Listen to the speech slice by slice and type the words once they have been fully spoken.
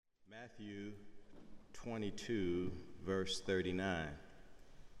Matthew 22, verse 39.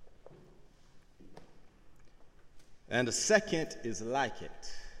 And the second is like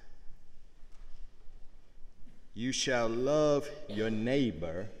it. You shall love your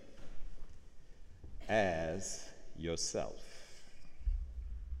neighbor as yourself.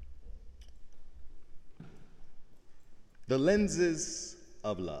 The lenses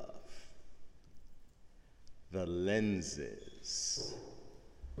of love. The lenses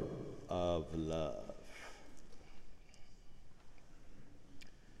of love.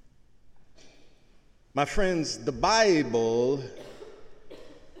 My friends, the Bible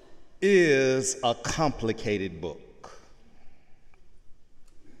is a complicated book.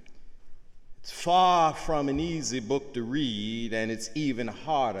 It's far from an easy book to read, and it's even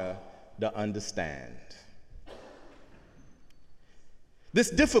harder to understand. This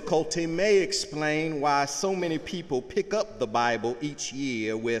difficulty may explain why so many people pick up the Bible each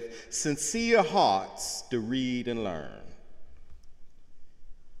year with sincere hearts to read and learn.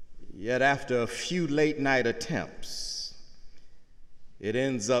 Yet after a few late-night attempts, it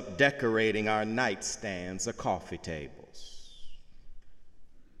ends up decorating our nightstands or coffee tables.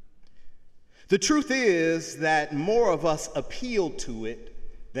 The truth is that more of us appeal to it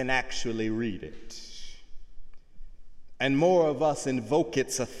than actually read it. And more of us invoke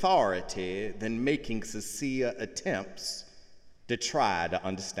its authority than making sincere attempts to try to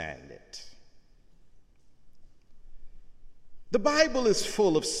understand it. The Bible is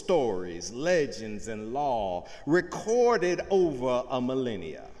full of stories, legends, and law recorded over a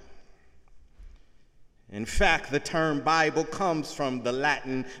millennia. In fact, the term Bible comes from the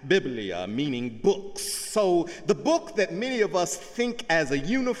Latin biblia, meaning books. So the book that many of us think as a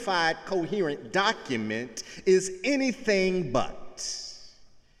unified, coherent document is anything but.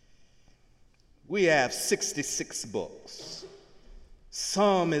 We have 66 books,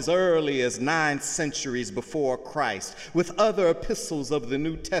 some as early as 9 centuries before Christ, with other epistles of the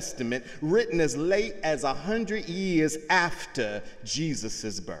New Testament written as late as 100 years after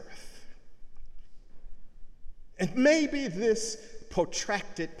Jesus' birth. And maybe this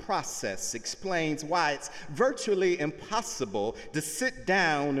protracted process explains why it's virtually impossible to sit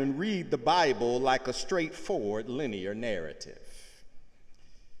down and read the Bible like a straightforward linear narrative.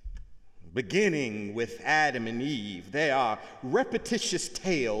 Beginning with Adam and Eve, there are repetitious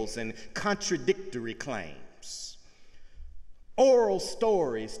tales and contradictory claims. Oral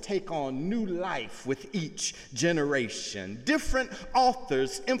stories take on new life with each generation. Different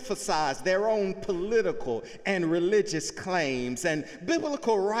authors emphasize their own political and religious claims, and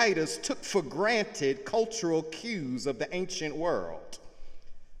biblical writers took for granted cultural cues of the ancient world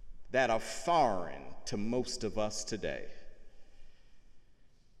that are foreign to most of us today.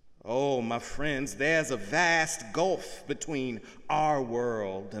 Oh, my friends, there's a vast gulf between our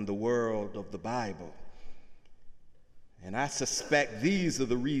world and the world of the Bible. And I suspect these are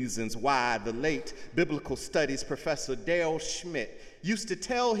the reasons why the late biblical studies professor Dale Schmidt used to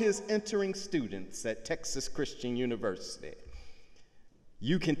tell his entering students at Texas Christian University,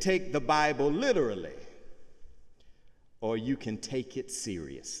 you can take the Bible literally, or you can take it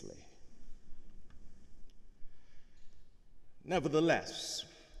seriously. Nevertheless,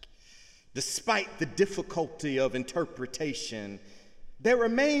 despite the difficulty of interpretation, there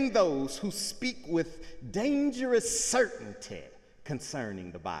remain those who speak with dangerous certainty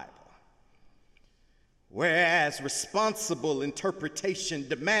concerning the Bible. Whereas responsible interpretation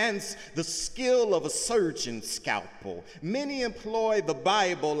demands the skill of a surgeon's scalpel, many employ the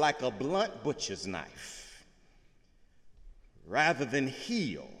Bible like a blunt butcher's knife. Rather than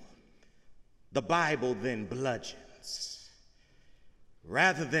heal, the Bible then bludgeons.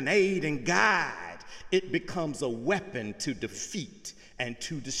 Rather than aid and guide, it becomes a weapon to defeat and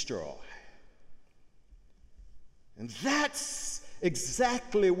to destroy. And that's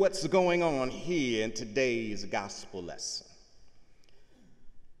exactly what's going on here in today's gospel lesson.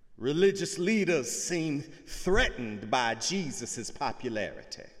 Religious leaders seem threatened by Jesus'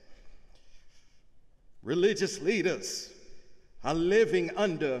 popularity. Religious leaders are living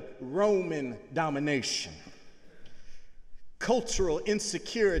under Roman domination. Cultural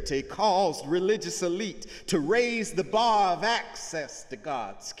insecurity caused religious elite to raise the bar of access to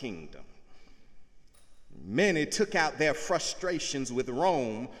God's kingdom. Many took out their frustrations with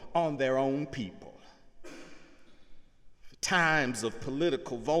Rome on their own people. Times of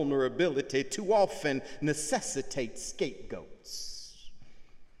political vulnerability too often necessitate scapegoats.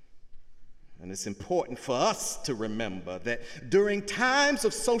 And it's important for us to remember that during times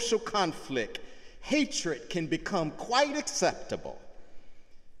of social conflict, hatred can become quite acceptable.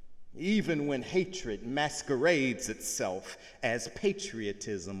 even when hatred masquerades itself as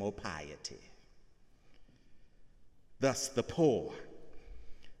patriotism or piety. Thus, the poor,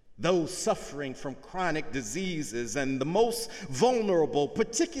 those suffering from chronic diseases, and the most vulnerable,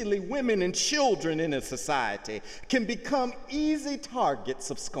 particularly women and children in a society, can become easy targets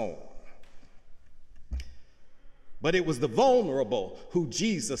of scorn. But it was the vulnerable who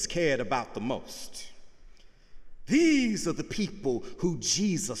Jesus cared about the most. These are the people who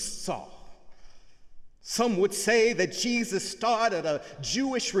Jesus saw. Some would say that Jesus started a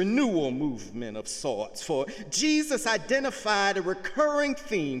Jewish renewal movement of sorts, for Jesus identified a recurring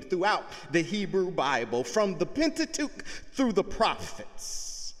theme throughout the Hebrew Bible, from the Pentateuch through the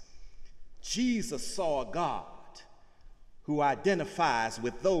prophets. Jesus saw a God who identifies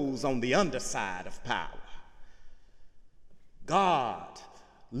with those on the underside of power. God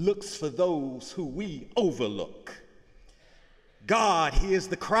looks for those who we overlook. God hears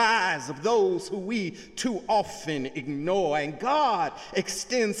the cries of those who we too often ignore, and God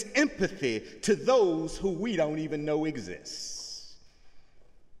extends empathy to those who we don't even know exist.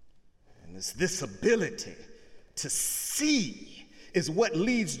 And it's this ability to see is what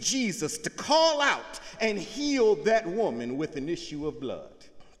leads Jesus to call out and heal that woman with an issue of blood.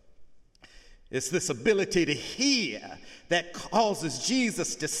 It's this ability to hear that causes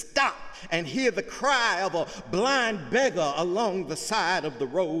Jesus to stop and hear the cry of a blind beggar along the side of the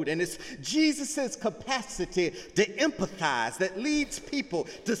road. And it's Jesus' capacity to empathize that leads people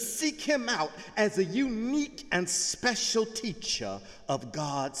to seek him out as a unique and special teacher of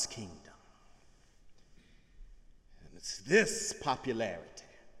God's kingdom. And it's this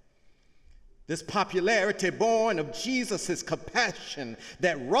popularity born of Jesus' compassion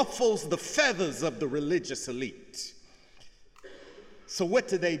that ruffles the feathers of the religious elite. So what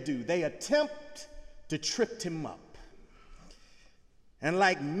do? They attempt to trip him up. And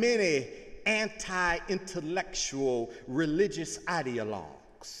like many anti-intellectual religious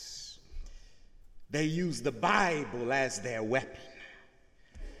ideologues, they use the Bible as their weapon.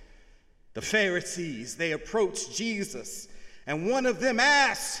 The Pharisees, they approached Jesus, and one of them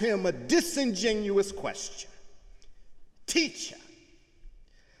asked him a disingenuous question. Teacher,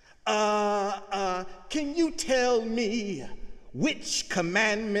 can you tell me which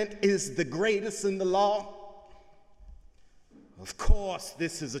commandment is the greatest in the law? Of course,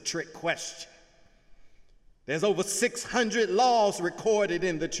 this is a trick question. There's over 600 laws recorded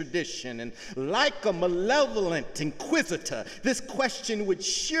in the tradition, and like a malevolent inquisitor, this question would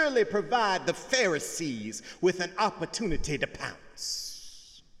surely provide the Pharisees with an opportunity to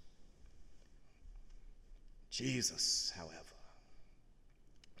pounce. Jesus, however,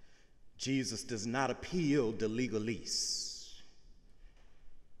 Jesus does not appeal to legalese.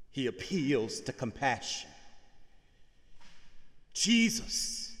 He appeals to compassion.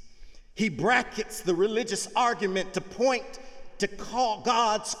 Jesus, he brackets the religious argument to point to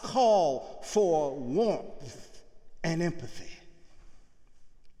God's call for warmth and empathy.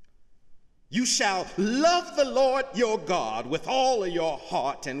 You shall love the Lord your God with all of your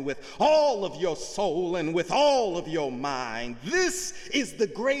heart and with all of your soul and with all of your mind. This is the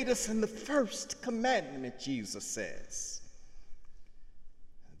greatest and the first commandment, Jesus says.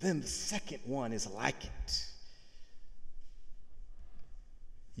 Then the second one is like it.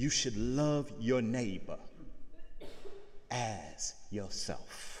 You should love your neighbor as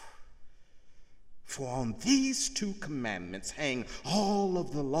yourself. For on these two commandments hang all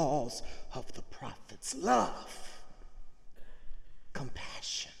of the laws of the prophets: love,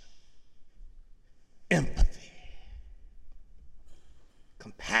 compassion, empathy.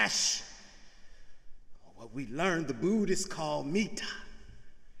 Compassion, what we learned the Buddhists call metta,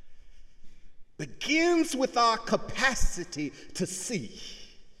 begins with our capacity to see.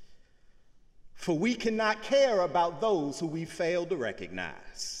 For we cannot care about those who we fail to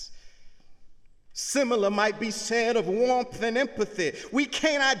recognize. Similar might be said of warmth and empathy. We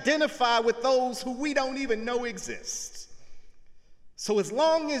can't identify with those who we don't even know exist. So as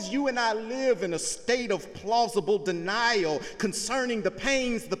long as you and I live in a state of plausible denial concerning the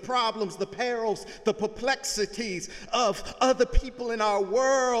pains, the problems, the perils, the perplexities of other people in our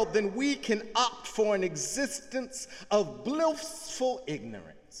world, then we can opt for an existence of blissful ignorance.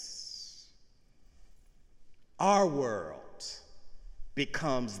 Our world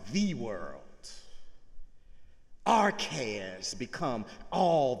becomes the world. Our cares become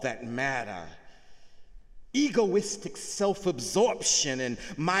all that matter. Egoistic self-absorption and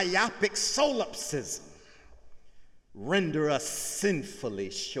myopic solipsism render us sinfully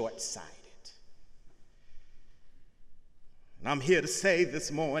short-sighted. And I'm here to say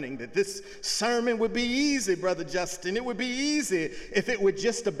this morning that this sermon would be easy, Brother Justin. It would be easy if it were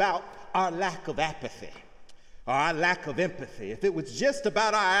just about our lack of apathy or our lack of empathy. If it was just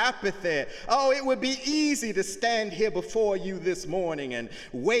about our apathy, oh, it would be easy to stand here before you this morning and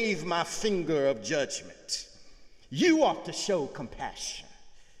wave my finger of judgment. You ought to show compassion.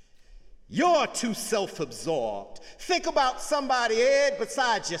 You're too self-absorbed. Think about somebody, Ed,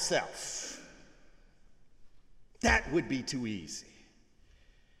 besides yourself. That would be too easy.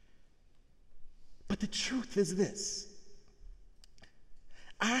 But the truth is this.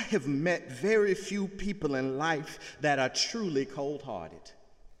 I have met very few people in life that are truly cold-hearted.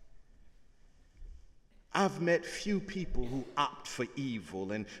 I've met few people who opt for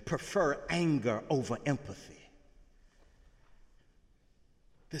evil and prefer anger over empathy.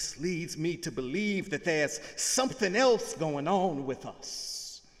 This leads me to believe that there's something else going on with us.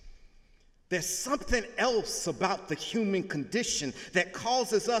 There's something else about the human condition that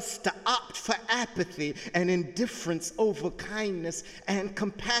causes us to opt for apathy and indifference over kindness and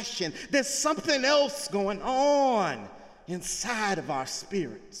compassion. There's something else going on inside of our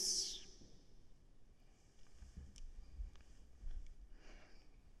spirits.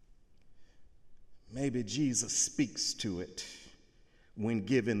 Maybe Jesus speaks to it when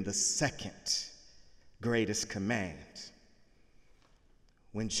given the second greatest command.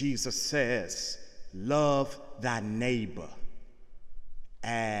 When Jesus says, love thy neighbor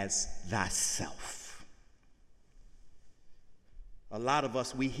as thyself. A lot of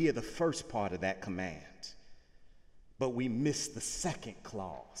us, we hear the first part of that command, but we miss the second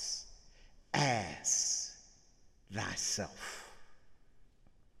clause, as thyself.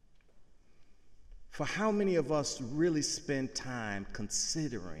 For how many of us really spend time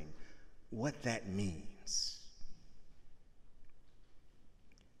considering what that means?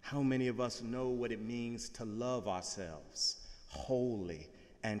 How many of us know what it means to love ourselves wholly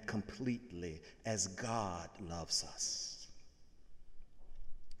and completely as God loves us?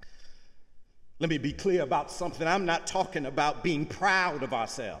 Let me be clear about something. I'm not talking about being proud of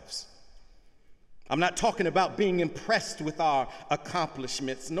ourselves. I'm not talking about being impressed with our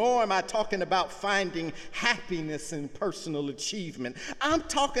accomplishments, nor am I talking about finding happiness in personal achievement. I'm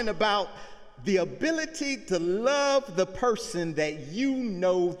talking about the ability to love the person that you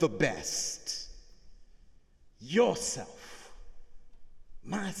know the best. Yourself.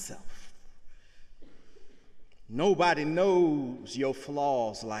 Myself. Nobody knows your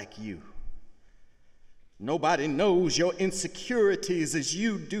flaws like you. Nobody knows your insecurities as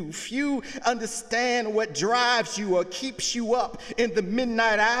you do. Few understand what drives you or keeps you up in the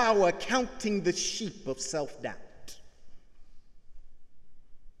midnight hour counting the sheep of self-doubt.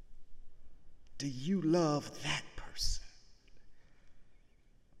 Do you love that person?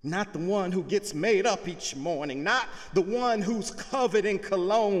 Not the one who gets made up each morning, not the one who's covered in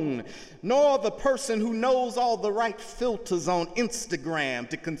cologne, nor the person who knows all the right filters on Instagram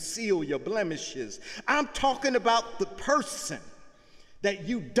to conceal your blemishes. I'm talking about the person that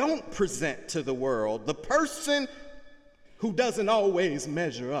you don't present to the world, the person who doesn't always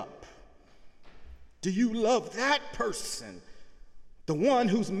measure up. Do you love that person? The one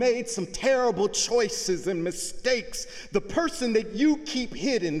who's made some terrible choices and mistakes, the person that you keep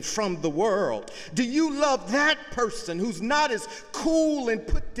hidden from the world. Do you love that person who's not as cool and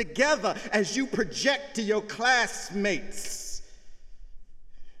put together as you project to your classmates?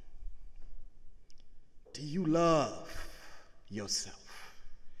 Do you love yourself?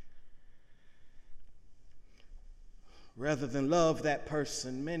 Rather than love that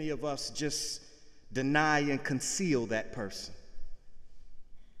person, many of us just deny and conceal that person.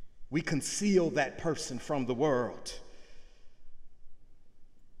 We conceal that person from the world.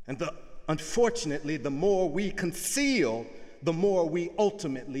 And unfortunately, the more we conceal, the more we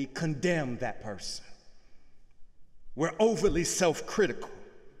ultimately condemn that person. We're overly self-critical.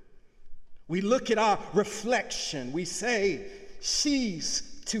 We look at our reflection. We say,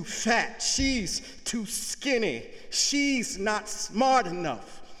 she's too fat. She's too skinny. She's not smart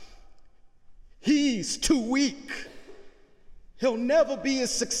enough. He's too weak. He'll never be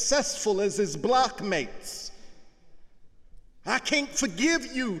as successful as his blockmates. I can't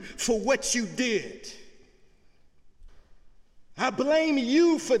forgive you for what you did. I blame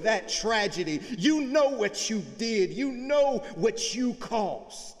you for that tragedy. You know what you did. You know what you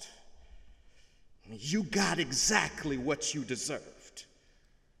caused. You got exactly what you deserved.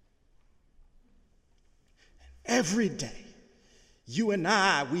 Every day, you and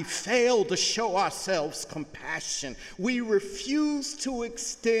I, we fail to show ourselves compassion. We refuse to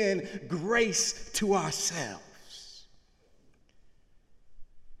extend grace to ourselves.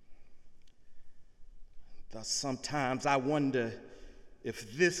 Thus, sometimes I wonder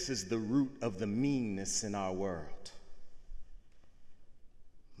if this is the root of the meanness in our world.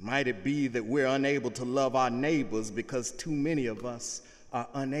 Might it be that we're unable to love our neighbors because too many of us are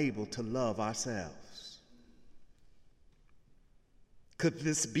unable to love ourselves? Could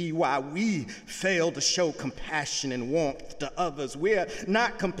this be why we fail to show compassion and warmth to others? We're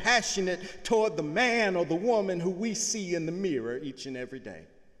not compassionate toward the man or the woman who we see in the mirror each and every day.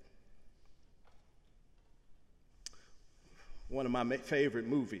 One of my favorite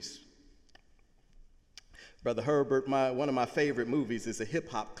movies, Brother Herbert, one of my favorite movies is a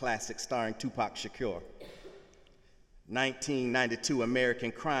hip-hop classic starring Tupac Shakur. 1992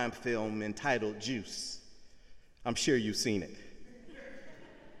 American crime film entitled Juice. I'm sure you've seen it.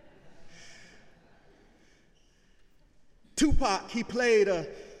 Tupac, he played a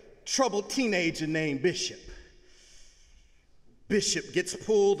troubled teenager named Bishop. Bishop gets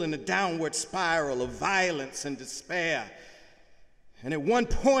pulled in a downward spiral of violence and despair. And at one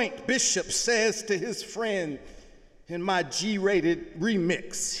point, Bishop says to his friend in my G-rated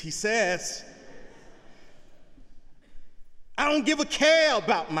remix, he says, I don't give a care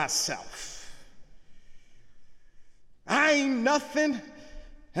about myself. I ain't nothing,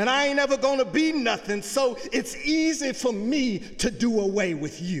 and I ain't ever gonna be nothing, so it's easy for me to do away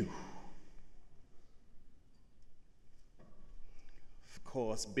with you. Of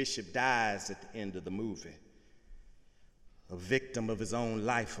course, Bishop dies at the end of the movie, a victim of his own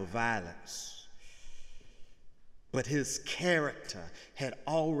life of violence. But his character had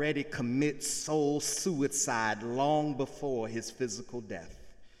already committed soul suicide long before his physical death.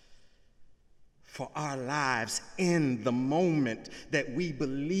 For our lives end the moment that we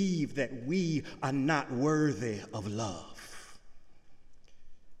believe that we are not worthy of love.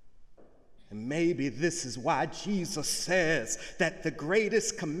 And maybe this is why Jesus says that the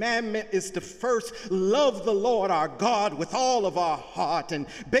greatest commandment is to first love the Lord our God with all of our heart. And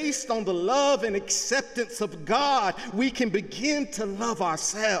based on the love and acceptance of God, we can begin to love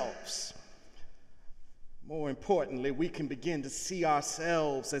ourselves. More importantly, we can begin to see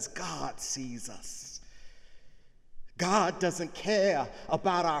ourselves as God sees us. God doesn't care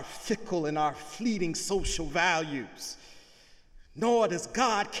about our fickle and our fleeting social values. Nor does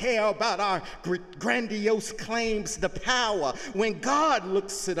God care about our grandiose claims to power. When God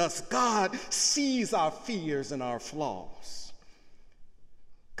looks at us, God sees our fears and our flaws.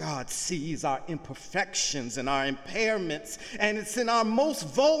 God sees our imperfections and our impairments, and it's in our most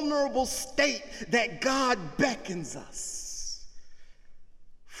vulnerable state that God beckons us.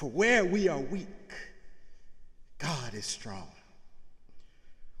 For where we are weak, God is strong.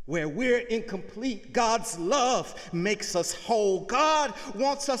 Where we're incomplete, God's love makes us whole. God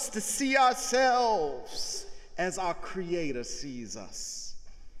wants us to see ourselves as our Creator sees us,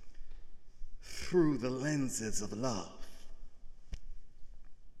 through the lenses of love.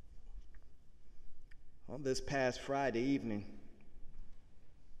 On this past Friday evening,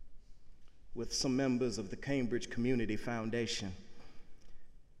 with some members of the Cambridge Community Foundation,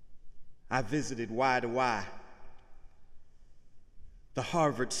 I visited Y2Y, the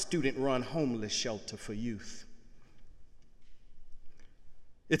Harvard student-run homeless shelter for youth.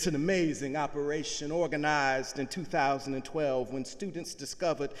 It's an amazing operation organized in 2012 when students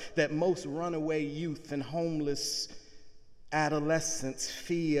discovered that most runaway youth and homeless adolescents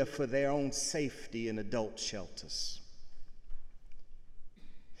fear for their own safety in adult shelters.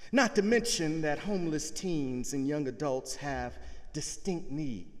 Not to mention that homeless teens and young adults have distinct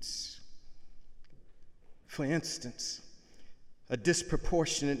needs. For instance, a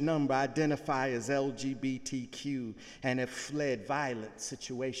disproportionate number identify as LGBTQ and have fled violent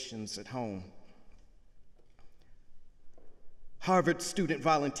situations at home. Harvard student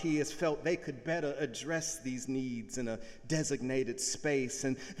volunteers felt they could better address these needs in a designated space,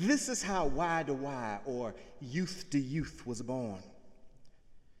 and this is how Y2Y, or Youth to Youth, was born.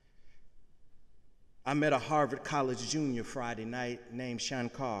 I met a Harvard College junior Friday night named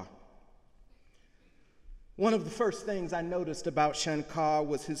Shankar. One of the first things I noticed about Shankar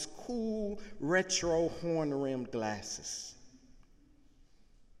was his cool, retro horn-rimmed glasses.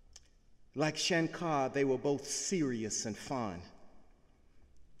 Like Shankar, they were both serious and fun.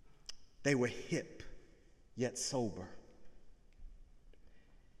 They were hip, yet sober.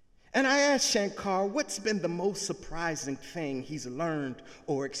 And I asked Shankar what's been the most surprising thing he's learned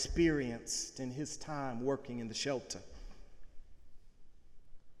or experienced in his time working in the shelter.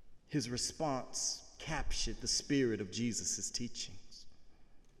 His response captured the spirit of Jesus' teachings.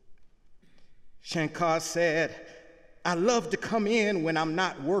 Shankar said, I love to come in when I'm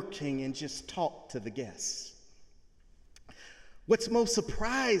not working and just talk to the guests. What's most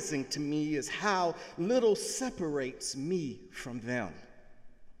surprising to me is how little separates me from them.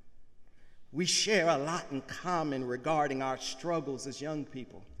 We share a lot in common regarding our struggles as young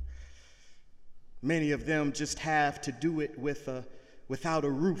people. Many of them just have to do it without a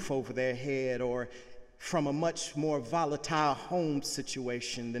roof over their head, or from a much more volatile home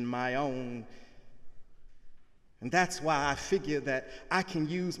situation than my own. And that's why I figure that I can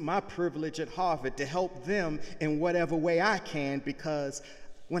use my privilege at Harvard to help them in whatever way I can, because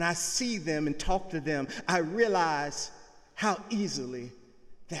when I see them and talk to them, I realize how easily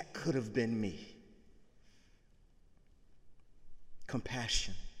that could have been me.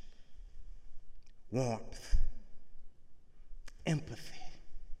 Compassion, warmth, empathy.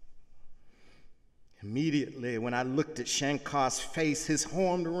 Immediately, when I looked at Shankar's face, his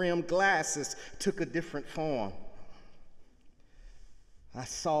horn-rimmed glasses took a different form. I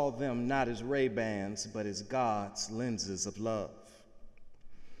saw them not as Ray-Bans, but as God's lenses of love.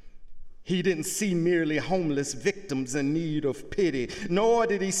 He didn't see merely homeless victims in need of pity, nor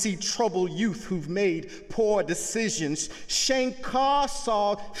did he see troubled youth who've made poor decisions. Shankar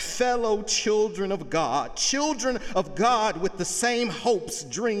saw fellow children of God with the same hopes,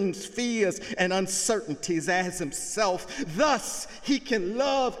 dreams, fears, and uncertainties as himself. Thus, he can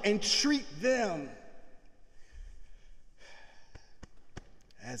love and treat them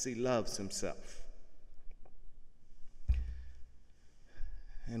as he loves himself.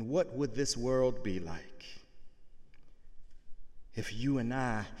 And what would this world be like if you and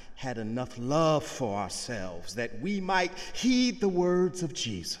I had enough love for ourselves that we might heed the words of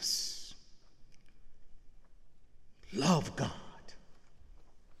Jesus? Love God.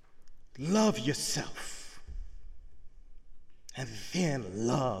 Love yourself. And then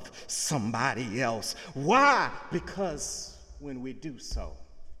love somebody else. Why? Because when we do so,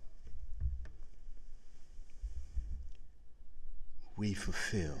 we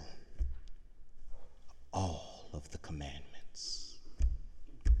fulfill all of the commandments.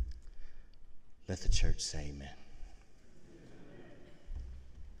 Let the church say amen.